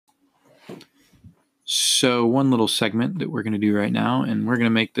So one little segment that we're going to do right now, and we're going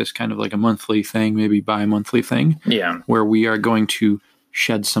to make this kind of like a monthly thing, maybe bi-monthly thing. Yeah. Where we are going to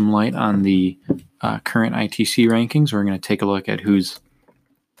shed some light on the current ITC rankings. We're going to take a look at who's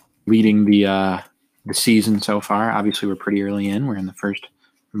leading the season so far. Obviously, we're pretty early in. We're in the first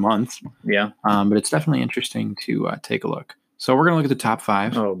month. Yeah. But it's definitely interesting to take a look. So we're going to look at the top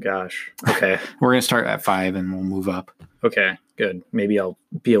 5. Oh, gosh. Okay. We're going to start at 5 and we'll move up. Okay, good. Maybe I'll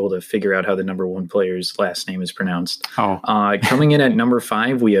be able to figure out how the number 1 player's last name is pronounced. Oh. Coming in at number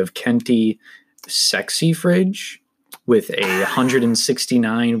 5, we have Kenty Sexy Fridge with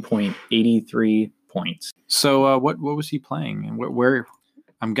 169.83 points. So what was he playing? And where?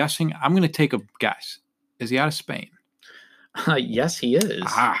 I'm guessing. I'm going to take a guess. Is he out of Spain? Yes, he is.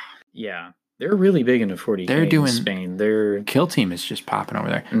 Ah. Yeah. They're really big into 40K They're doing in Spain. Their Kill Team is just popping over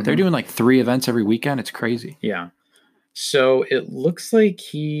there. Mm-hmm. They're doing like 3 events every weekend. It's crazy. Yeah. So it looks like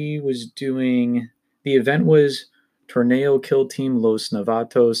he was doing, the event was Torneo Kill Team Los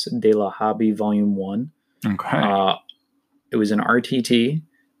Novatos de la Hobby Volume 1. Okay. It was an RTT.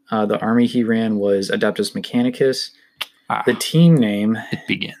 The army he ran was Adeptus Mechanicus. The team name it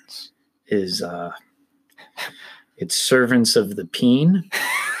begins is it's Servants of the Peen.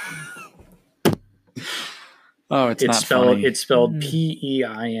 Oh, it's not funny. It's spelled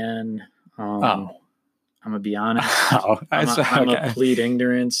P-E-I-N. I'm gonna be honest. I'm a plead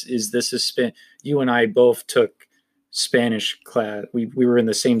ignorance. Is this a you and I both took Spanish class. We were in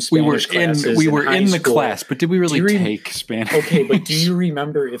the same Spanish classes. We were in the class, but did we really take Spanish? Okay, but do you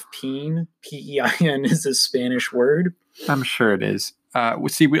remember if Peen, P-E-I-N, is a Spanish word? I'm sure it is.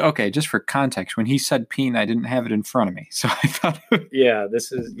 Okay, just for context, when he said Peen, I didn't have it in front of me, so I thought. Yeah.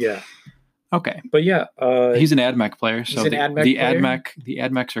 Okay, but yeah, he's an AdMech player. So the AdMech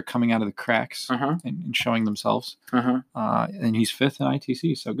AdMechs are coming out of the cracks and showing themselves. And he's 5th in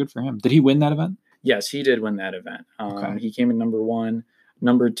ITC, so good for him. Did he win that event? Yes, he did win that event. He came in number 1.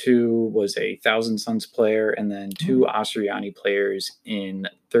 Number 2 was a Thousand Suns player, and then 2 Austriani players in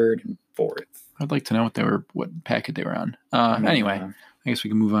 3rd and 4th. I'd like to know what packet they were on. Anyway, I guess we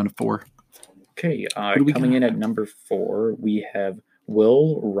can move on to 4. Okay, coming in at number 4, we have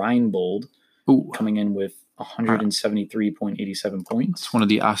Will Reinbold. Coming in with 173.87 points. It's one of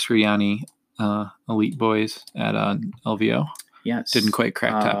the Austriani elite boys at LVO. Yes. Didn't quite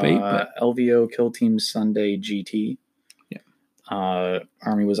crack top 8. But LVO Kill Team Sunday GT. Yeah.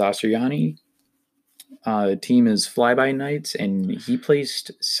 Army was Austriani. Team is Flyby Knights, and he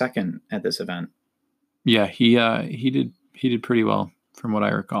placed 2nd at this event. Yeah, he did pretty well from what I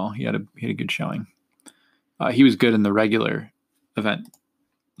recall. He had a good showing. He was good in the regular event.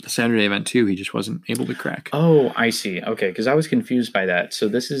 The Saturday event too, he just wasn't able to crack. Oh, I see. Okay, because I was confused by that. So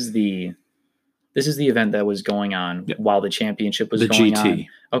this is the event that was going on while the championship was going on. The GT.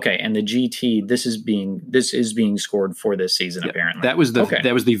 Okay, and the GT, this is being scored for this season apparently. That was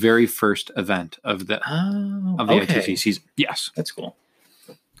the very first event of the ITC season. Yes, that's cool.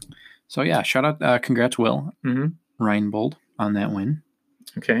 So yeah, shout out, congrats, Will Reinbold on that win.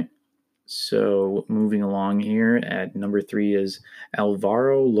 Okay. So moving along here at number 3 is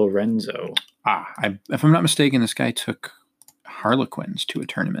Alvaro Lorenzo. If I'm not mistaken, this guy took Harlequins to a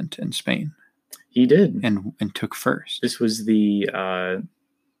tournament in Spain. He did, and took first. This was the. It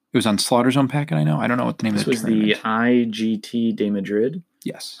was on Slaughter Zone packet. I don't know what the name of the tournament. This was the IGT de Madrid.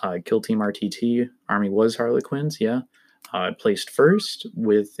 Yes. Kill Team RTT. Army was Harlequins. Yeah. Placed first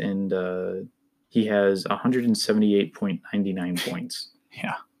and he has 178.99 points.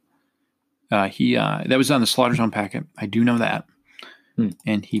 Yeah. That was on the Slaughter Zone packet. I do know that.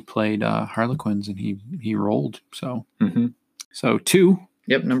 And he played Harlequins and he rolled. So, So 2.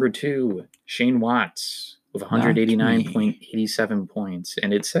 Yep, number 2, Shane Watts with 189.87 points,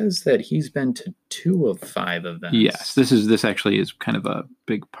 and it says that he's been to 2 of 5 events. Yes, this actually is kind of a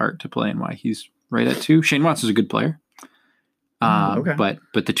big part to play and why he's right at 2. Shane Watts is a good player. Okay. But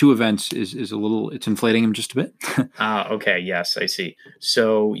the 2 events is it's inflating him just a bit. Okay, yes, I see.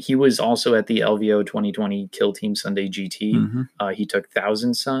 So he was also at the LVO 2020 Kill Team Sunday GT. He took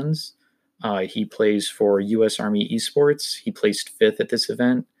Thousand Suns. He plays for U.S. Army Esports. He placed 5th at this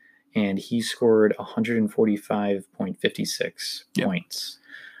event, and he scored 145.56 points.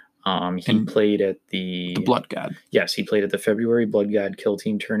 He played at the Blood God. Yes, he played at the February Blood God Kill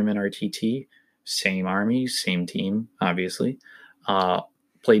Team Tournament RTT. Same army, same team, obviously.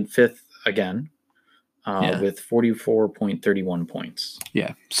 Played 5th again with 44.31 points.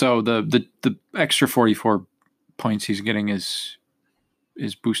 Yeah. So the extra 44 points he's getting is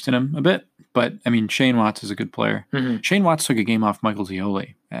boosting him a bit. But I mean, Shane Watts is a good player. Shane Watts took a game off Michael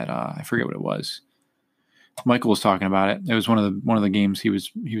Zioli at I forget what it was. Michael was talking about it. It was one of the games he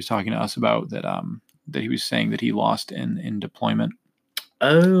was talking to us about that that he was saying that he lost in deployment.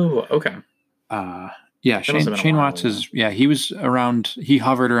 Oh, okay. Yeah, Shane Watts is he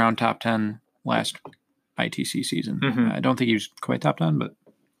hovered around top 10 last ITC season. I don't think he was quite top 10, but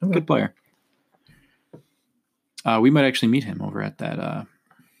good player. We might actually meet him over at that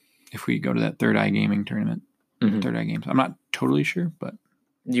if we go to that Third Eye Gaming tournament. Third Eye Games. I'm not totally sure, but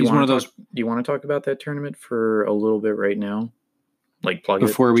he's one of those. Do you want to talk about that tournament for a little bit right now? Like plug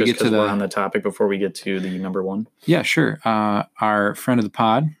before it, we get to we're on the topic before we get to the number one. Yeah, sure. Our friend of the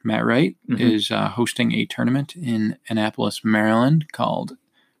pod, Matt Wright, is hosting a tournament in Annapolis, Maryland, called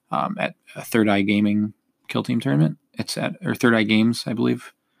at a Third Eye Gaming Kill Team tournament. It's at Third Eye Games, I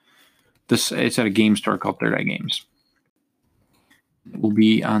believe. It's at a game store called Third Eye Games. It will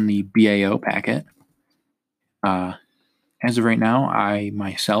be on the BAO packet. As of right now, I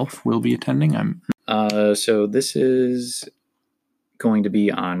myself will be attending. So this is going to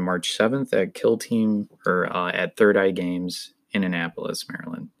be on March 7th at Kill Team or at Third Eye Games in Annapolis,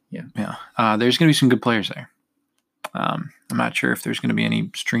 Maryland. Yeah. There's going to be some good players there. I'm not sure if there's going to be any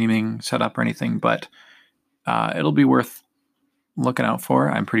streaming set up or anything, but it'll be worth looking out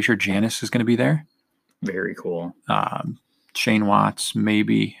for. I'm pretty sure Janice is going to be there. Very cool. Shane Watts,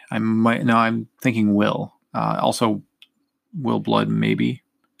 maybe. I'm thinking Will. Also, Will Blood, maybe.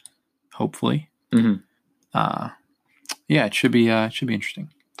 Hopefully. Yeah, it should be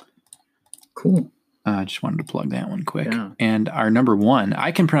interesting. Cool. I just wanted to plug that one quick. Yeah. And our number one,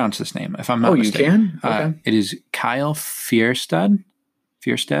 I can pronounce this name if I'm not mistaken. You can? Okay. It is Kyle Fierstead.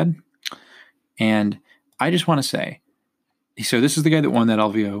 And I just want to say, so this is the guy that won that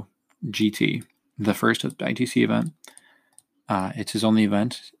LVO GT, the first ITC event. It's his only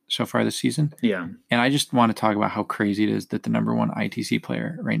event so far this season. Yeah. And I just want to talk about how crazy it is that the number one ITC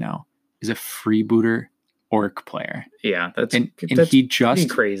player right now is a freebooter orc player. Yeah, that's he just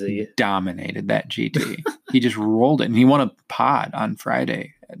crazy. Dominated that GT. He just rolled it, and he won a pod on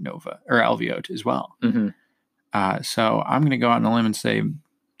Friday at Nova or LVO as well. So I'm going to go out on a limb and say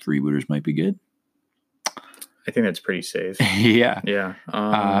freebooters might be good. I think that's pretty safe. Yeah.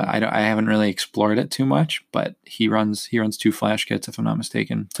 I haven't really explored it too much, but he runs 2 flash kits if I'm not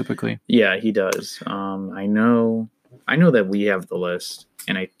mistaken, typically. Yeah, he does. I know that we have the list,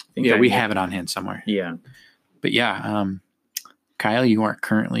 and I think we have it on hand somewhere. Yeah. But yeah, Kyle, you are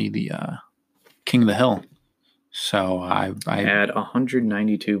currently the king of the hill. So I at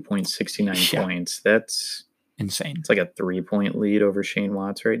 192.69 points. That's insane. It's like a 3-point lead over Shane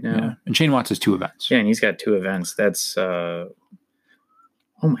Watts right now. Yeah. And Shane Watts has 2 events. Yeah, and he's got 2 events. That's oh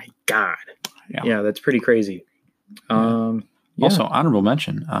my God. Yeah, that's pretty crazy. Yeah. Also, honorable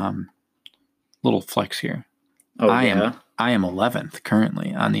mention, little flex here. I am 11th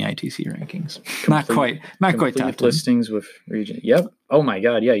currently on the ITC rankings. Not quite top 10. Listings with region. Yep. Oh my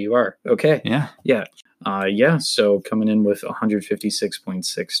God. Yeah, you are. Okay. Yeah. So coming in with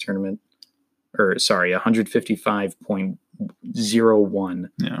 156.6 tournament,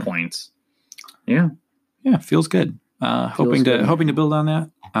 155.01 points. Yeah. Yeah. Feels good. Hoping to build on that.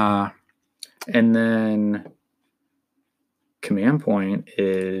 And then Command Point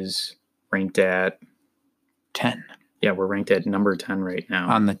is ranked at 10. Yeah, we're ranked at number 10 right now.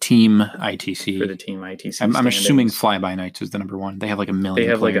 On the team ITC. For the team ITC. I'm assuming Flyby Nights is the number 1. They have like a million players.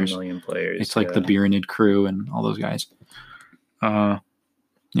 They have like a million players. It's like the Beeranid crew and all those guys. Yeah.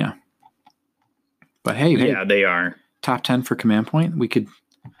 But hey. Yeah, they are. Top 10 for Command Point. We could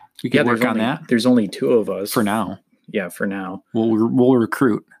work on that. There's only 2 of us. For now. Yeah, for now. We'll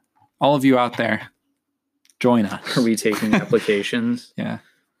recruit. All of you out there, join us. Are we taking applications? Yeah.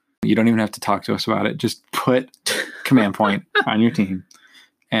 You don't even have to talk to us about it. Just put Command Point on your team,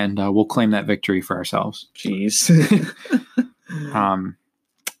 and we'll claim that victory for ourselves. Jeez.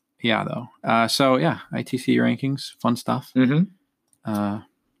 Yeah, though. So, yeah, ITC rankings, fun stuff.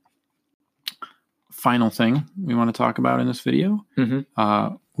 Final thing we want to talk about in this video.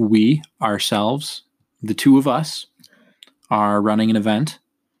 We, ourselves, the 2 of us, are running an event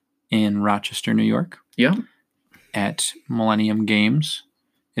in Rochester, New York. Yeah. At Millennium Games.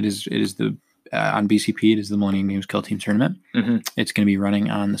 It is the on BCP. It is the Millennium Games Kill Team Tournament. It's going to be running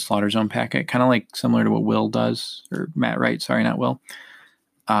on the Slaughter Zone packet, kind of like similar to what Will does, or Matt Wright. Sorry, not Will.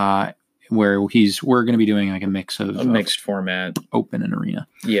 Where we're going to be doing like a mixed format, open and arena.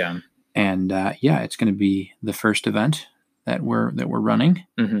 Yeah, and it's going to be the first event that we're running.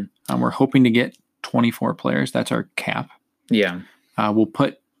 We're hoping to get 24 players. That's our cap. Yeah, we'll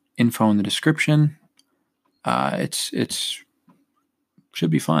put info in the description. It's should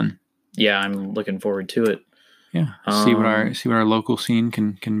be fun. Yeah, I'm looking forward to it. Yeah, see what our local scene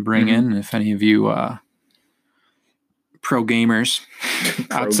can bring in. And if any of you pro gamers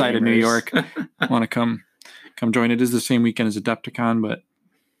outside of New York want to come join. It is the same weekend as Adepticon, but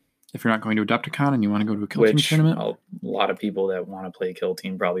if you're not going to Adepticon and you want to go to a Kill Team tournament, a lot of people that want to play Kill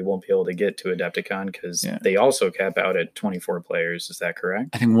Team probably won't be able to get to Adepticon because they also cap out at 24 players. Is that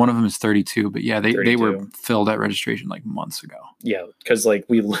correct? I think one of them is 32, but yeah, they were filled at registration like months ago. Yeah, because like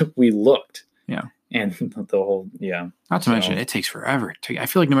we looked. Yeah. And the whole, Not to mention, it takes forever. I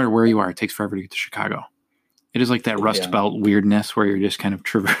feel like no matter where you are, it takes forever to get to Chicago. It is like that Rust Belt weirdness where you're just kind of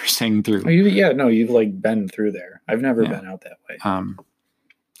traversing through. You've like been through there. I've never been out that way.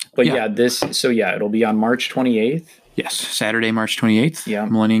 But it'll be on March 28th. Yes, Saturday, March 28th. Yeah.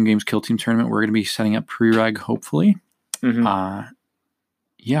 Millennium Games Kill Team Tournament. We're going to be setting up pre-reg, hopefully. Mm-hmm.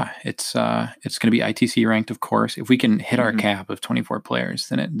 It's going to be ITC ranked, of course. If we can hit our cap of 24 players,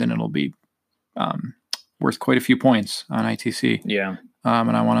 then it'll be worth quite a few points on ITC. Yeah.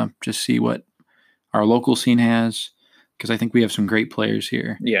 And I want to just see what our local scene has, because I think we have some great players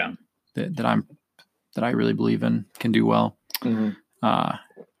here. Yeah. That I really believe in can do well. Mm-hmm.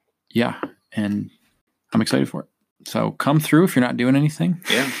 And I'm excited for it. So come through if you're not doing anything.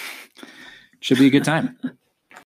 Yeah. Should be a good time.